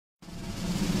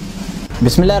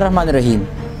Bismillahirrahmanirrahim.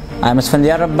 I am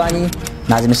Asfandiar Rabbani,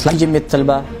 Nazimeen Jamiat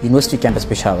Talaba, University Campus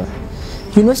Peshawar.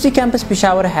 University Campus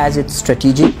Peshawar has its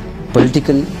strategic,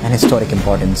 political and historic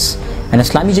importance, and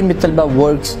Islami Jamiat Talaba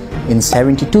works in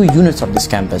 72 units of this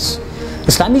campus.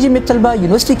 Islami Jamiat Talaba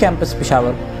University Campus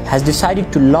Peshawar has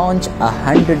decided to launch a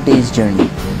 100 days journey.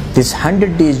 This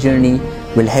 100 days journey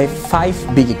will have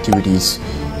 5 big activities.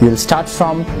 We will start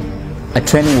from a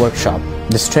training workshop.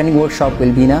 This training workshop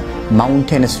will be in a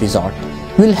mountainous resort.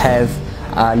 We will have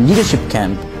a leadership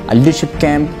camp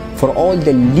for all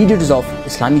the leaders of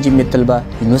Islami Jamiat Talaba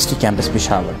University Campus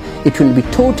Peshawar. It will be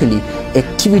totally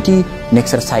activity and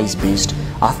exercise based.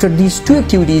 After these 2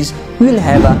 activities, we will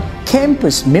have a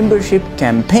campus membership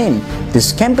campaign.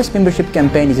 This campus membership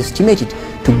campaign is estimated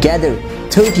to gather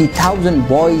 30,000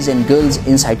 boys and girls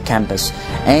inside campus.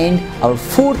 And our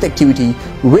 4th activity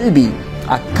will be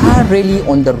a car rally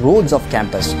on the roads of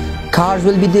campus. Cars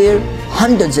will be there,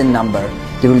 hundreds in number.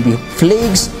 There will be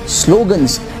flags,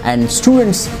 slogans and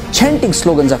students chanting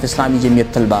slogans of Islami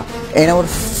Jamiat Talaba. And our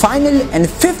final and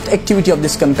 5th activity of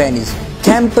this campaign is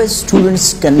Campus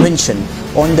Students Convention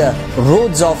on the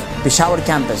roads of Peshawar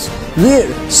campus, where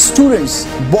students,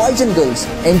 boys and girls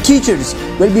and teachers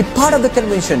will be part of the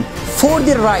convention for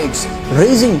their rights,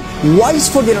 raising voice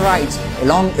for their rights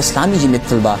along Islami Jamiat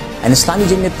Talaba. And Islami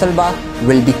Jamiat Talaba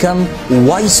will become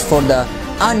voice for the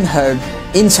unheard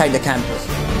inside the campus.